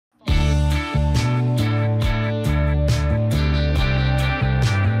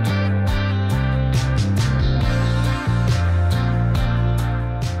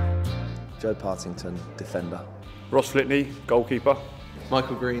Joe Partington, defender. Ross Flitney, goalkeeper.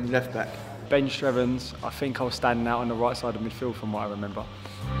 Michael Green, left back. Ben Strevens, I think I was standing out on the right side of midfield from what I remember.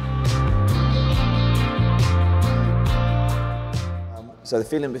 So the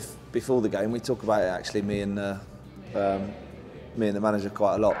feeling before the game, we talk about it actually, me and the manager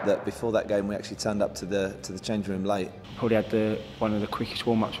quite a lot, that before that game we actually turned up to the change room late. Probably had one of the quickest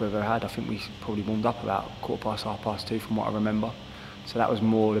warm-ups we've ever had. I think we probably warmed up about 2:15 from what I remember. So that was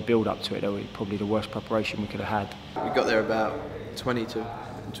more the build-up to it. That was probably the worst preparation we could have had. We got there about 20 to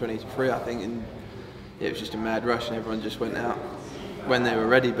 3, I think, and it was just a mad rush, and everyone just went out when they were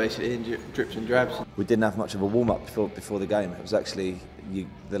ready, basically, in drips and drabs. We didn't have much of a warm-up before the game. It was actually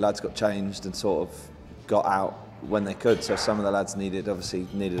the lads got changed and sort of got out when they could. So some of the lads needed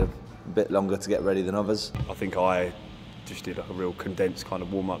a bit longer to get ready than others. I think I just did like a real condensed kind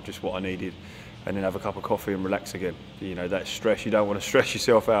of warm-up, just what I needed, and then have a cup of coffee and relax again. You know, that stress, you don't want to stress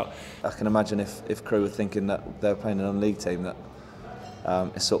yourself out. I can imagine if Crewe were thinking that they were playing a non-league team, that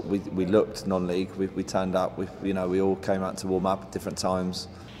we looked non-league. We turned up. We all came out to warm up at different times.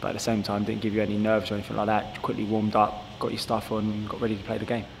 But at the same time, didn't give you any nerves or anything like that. Quickly warmed up, got your stuff on, and got ready to play the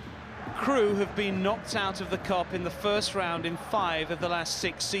game. Crewe have been knocked out of the Cup in the first round in 5 of the last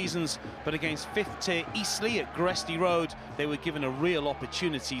 6 seasons, but against 5th tier Eastleigh at Gresty Road, they were given a real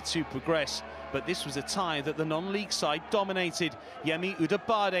opportunity to progress. But this was a tie that the non-league side dominated. Yemi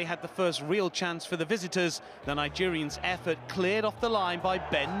Udabade had the first real chance for the visitors. The Nigerian's effort cleared off the line by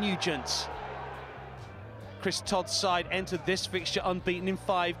Ben Nugent. Chris Todd's side entered this fixture unbeaten in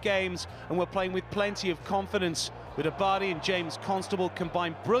 5 games and were playing with plenty of confidence. Udabade and James Constable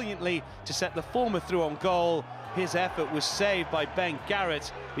combined brilliantly to set the former through on goal. His effort was saved by Ben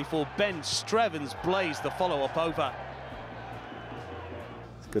Garrett before Ben Strevens blazed the follow-up over.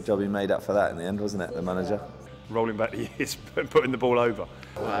 Good job he made up for that in the end, wasn't it, the manager? Rolling back the years and putting the ball over.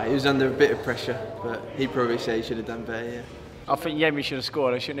 Well, he was under a bit of pressure, but he probably said he should have done better, yeah. I think Yemi should have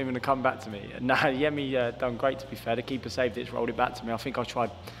scored. I shouldn't even have come back to me. No, Yemi done great, to be fair. The keeper saved it, rolled it back to me. I think I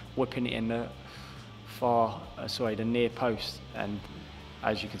tried whipping it in the the near post, and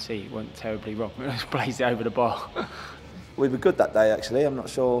as you can see, it went terribly wrong. It blazed it over the bar. We were good that day, actually. I'm not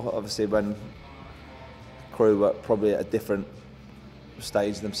sure, obviously, when Crewe were probably at a different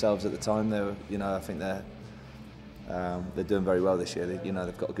stage themselves at the time. They were, I think they're doing very well this year.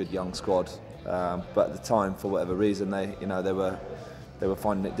 They've got a good young squad, but at the time, for whatever reason, they were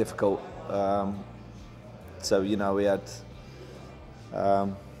finding it difficult. So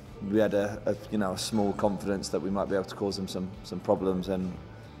we had a small confidence that we might be able to cause them some problems, and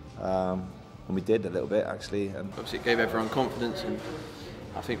we did a little bit actually. And obviously, it gave everyone confidence, and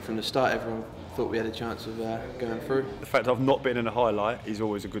I think from the start, everyone thought we had a chance of going through. The fact I've not been in a highlight is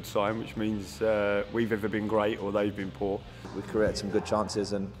always a good sign, which means we've either been great or they've been poor. We created some good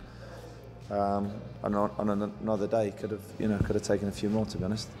chances, and on another day could have taken a few more, to be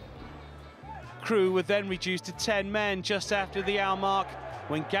honest. Crewe were then reduced to 10 men just after the hour mark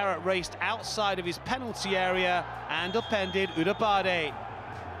when Garrett raced outside of his penalty area and upended Udabade.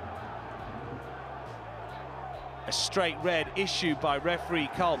 A straight red issued by referee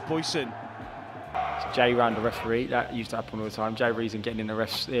Carl Boyson. Jay Round, the referee, that used to happen all the time. Jay Reason getting in the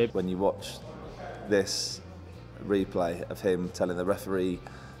ref's ear. When you watch this replay of him telling the referee,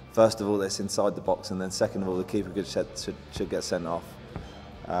 first of all, this inside the box, and then second of all, the keeper should get sent off.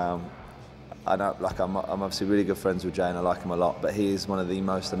 I'm obviously really good friends with Jay, and I like him a lot, but he is one of the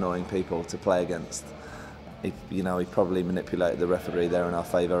most annoying people to play against. He probably manipulated the referee there in our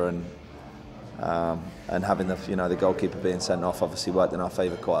favour, and having the goalkeeper being sent off obviously worked in our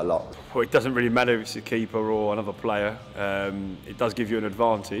favour quite a lot. Well, it doesn't really matter if it's a keeper or another player. It does give you an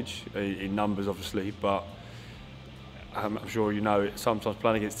advantage in numbers, obviously, but I'm sure sometimes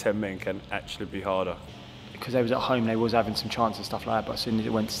playing against 10 men can actually be harder. Because they was at home, they was having some chances and stuff like that, but as soon as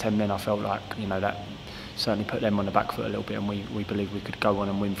it went to 10 men, I felt like that certainly put them on the back foot a little bit, and we believed we could go on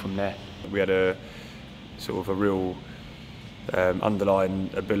and win from there. We had a sort of a real underlying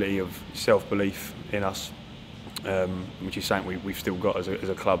ability of self-belief in us, which is something we've still got as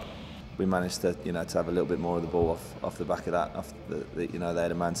a club. We managed to to have a little bit more of the ball off the back of that. They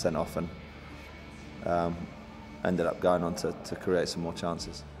had a man sent off, and ended up going on to create some more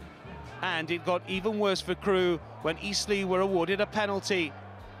chances. And it got even worse for Crewe when Eastleigh were awarded a penalty.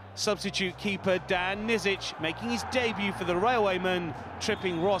 Substitute keeper Dan Nizic making his debut for the Railwaymen,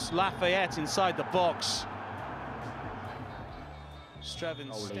 tripping Ross Lafayette inside the box.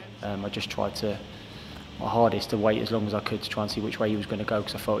 Strevens. I just tried my hardest to wait as long as I could to try and see which way he was going to go,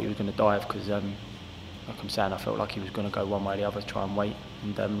 because I felt he was going to dive, because like I'm saying, I felt like he was going to go one way or the other to try and wait,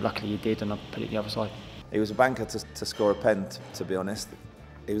 and luckily he did, and I put it the other side. He was a banker to score a pen, to be honest.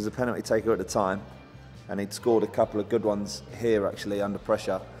 He was a penalty taker at the time, and he'd scored a couple of good ones here actually under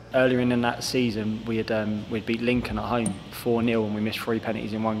pressure. Earlier in that season, we'd beat Lincoln at home 4-0, and we missed 3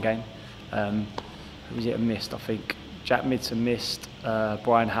 penalties in one game. Who was it missed? I think Jack Midson missed,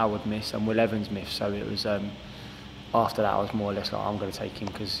 Brian Howard missed, and Will Evans missed. So it was after that I was more or less like, I'm going to take him,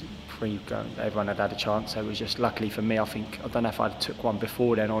 because everyone had a chance. So it was just luckily for me. I don't know if I took one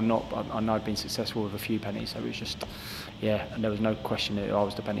before then or not, but I know I'd been successful with a few penalties. So it was just, yeah, and there was no question that I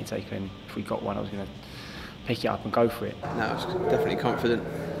was the penalty taker, and if we got one, I was going to pick it up and go for it. No, I was definitely confident.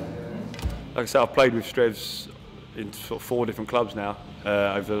 Like I said, I've played with Strevs in sort of 4 different clubs now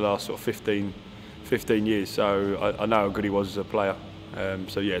over the last sort of 15 years, so I know how good he was as a player.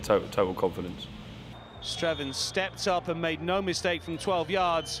 So yeah, total confidence. Strevens stepped up and made no mistake from 12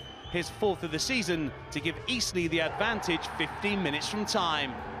 yards, his 4th of the season, to give Eastleigh the advantage 15 minutes from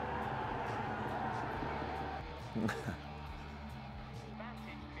time.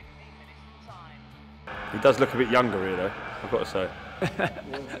 He does look a bit younger here though, I've got to say.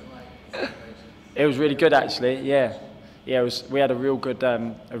 It was really good actually, yeah. Yeah, we had a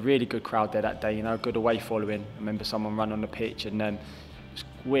really good crowd there that day, you know, good away following. I remember someone run on the pitch, and it was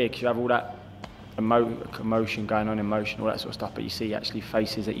weird because you have all that emotion going on, all that sort of stuff, but you see actually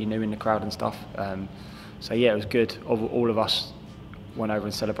faces that you knew in the crowd and stuff. So yeah, it was good. All of us went over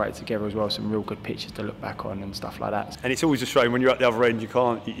and celebrated together as well. Some real good pictures to look back on and stuff like that. And it's always a shame when you're at the other end, you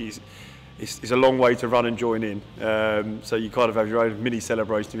can't. It's a long way to run and join in. So you kind of have your own mini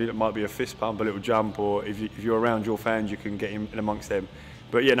celebration. It might be a fist pump, a little jump, or if you're around your fans, you can get in amongst them.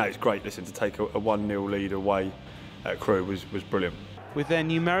 But yeah, no, it's great. Listen, to take a 1-0 lead away at Crewe was brilliant. With their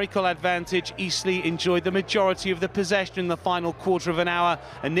numerical advantage, Eastleigh enjoyed the majority of the possession in the final quarter of an hour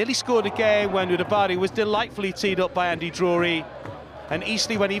and nearly scored again when Udabari was delightfully teed up by Andy Drury. And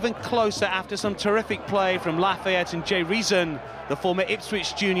Eastleigh went even closer after some terrific play from Lafayette and Jay Reason, the former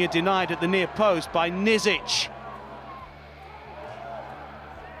Ipswich junior denied at the near post by Nizic.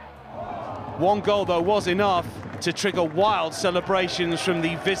 One goal, though, was enough to trigger wild celebrations from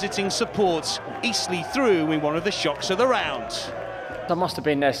the visiting support. Eastleigh through in one of the shocks of the round. I must have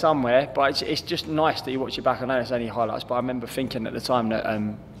been there somewhere, but it's just nice that you watch it back. I know it's only highlights, but I remember thinking at the time that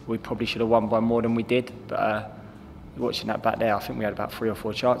we probably should have won by more than we did. But watching that back there, I think we had about 3 or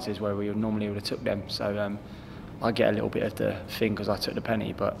 4 chances where we normally would have took them. So I get a little bit of the thing because I took the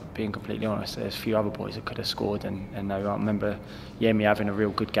penalty, but being completely honest, there's a few other boys that could have scored. And I remember Yemi having a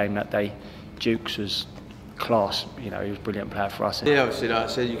real good game that day. Dukes was class, you know, he was a brilliant player for us. Yeah, obviously, like I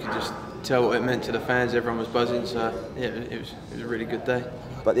said, you could just tell what it meant to the fans. Everyone was buzzing, so yeah, it was a really good day.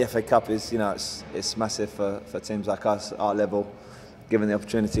 But the FA Cup is, you know, it's massive for teams like us, our level, given the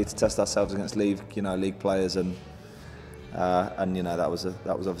opportunity to test ourselves against league players, and you know, that was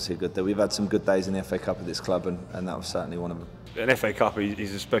obviously a good day. We've had some good days in the FA Cup at this club, and that was certainly one of them. An FA Cup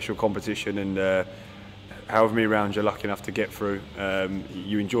is a special competition, and however many rounds you're lucky enough to get through,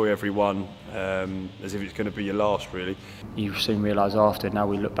 you enjoy every one as if it's going to be your last, really. You soon realise after, now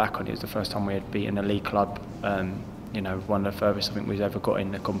we look back on it, it's the first time we had beaten a league club, you know, one of the furthest I think we've ever got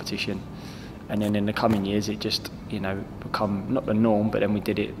in the competition. And then in the coming years, it just, you know, become not the norm, but then we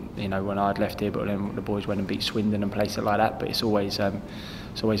did it, you know, when I'd left here, but then the boys went and beat Swindon and places like that. But it's always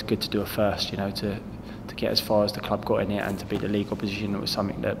good to do a first, you know, to get as far as the club got in it, and to beat the league opposition. It was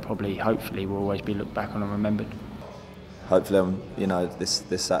something that probably, hopefully, will always be looked back on and remembered. Hopefully, you know, this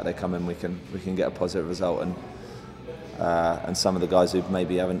Saturday coming, we can get a positive result, and some of the guys who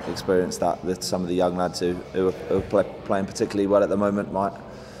maybe haven't experienced that some of the young lads who are playing particularly well at the moment might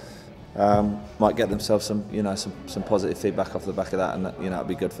get themselves some positive feedback off the back of that, and you know, it'd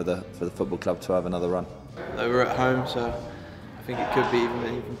be good for the football club to have another run. They were at home, so I think it could be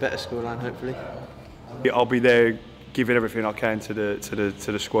even better scoreline, hopefully. I'll be there giving everything I can to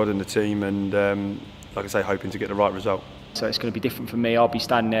the squad and the team, and like I say, hoping to get the right result. So it's going to be different for me. I'll be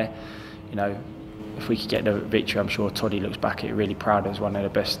standing there, you know, if we could get the victory, I'm sure Toddy looks back at it really proud. It was one of the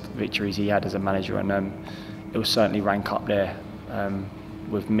best victories he had as a manager, and it will certainly rank up there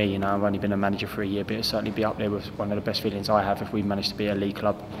with me. You know, I've only been a manager for a year, but it'll certainly be up there with one of the best feelings I have if we manage to be a league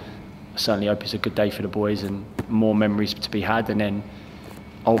club. I certainly hope it's a good day for the boys and more memories to be had, and then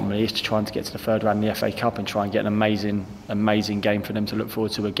ultimately it's to try and get to the 3rd round of the FA Cup and try and get an amazing game for them to look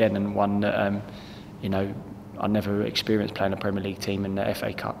forward to again, and one that you know, I never experienced playing a Premier League team in the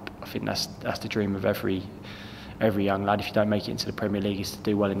FA Cup. I think that's the dream of every young lad. If you don't make it into the Premier League, is to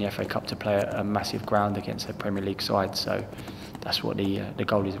do well in the FA Cup, to play a massive ground against a Premier League side. So that's what the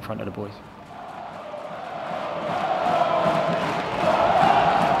goal is in front of the boys.